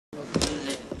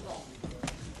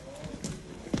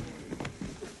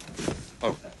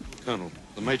Colonel,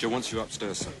 the Major wants you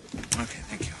upstairs, sir. Okay,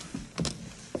 thank you.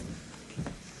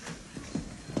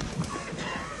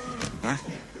 Huh?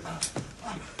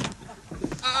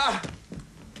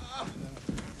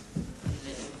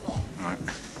 All right.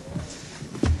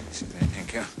 Sit there,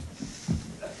 thank you.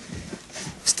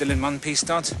 Still in one piece,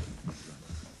 Dodds?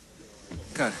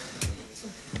 Good.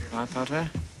 All right, Padre?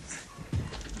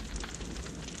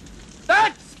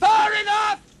 That's far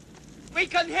enough! We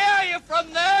can hear you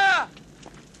from there!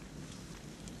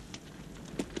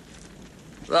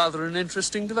 Rather an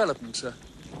interesting development, sir.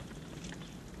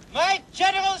 My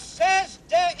general says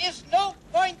there is no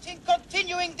point in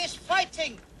continuing this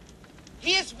fighting.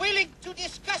 He is willing to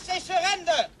discuss a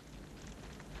surrender.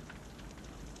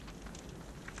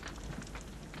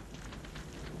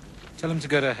 Tell him to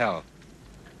go to hell.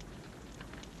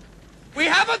 We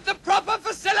haven't the proper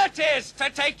facilities to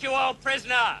take you all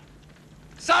prisoner.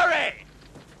 Sorry.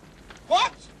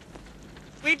 What?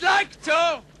 We'd like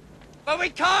to, but we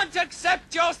can't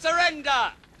accept your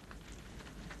surrender.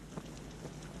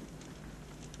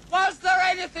 Was there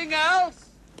anything else?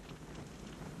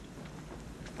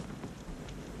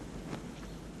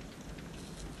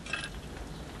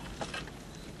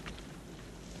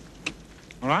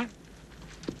 All right?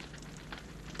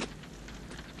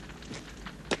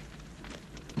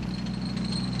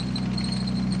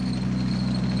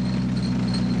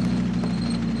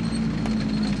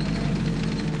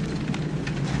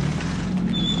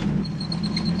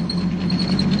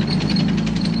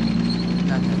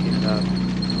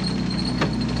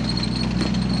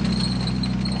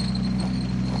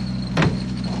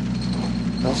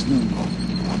 Was nun?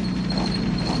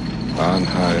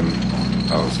 Arnheim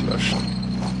auslöschen.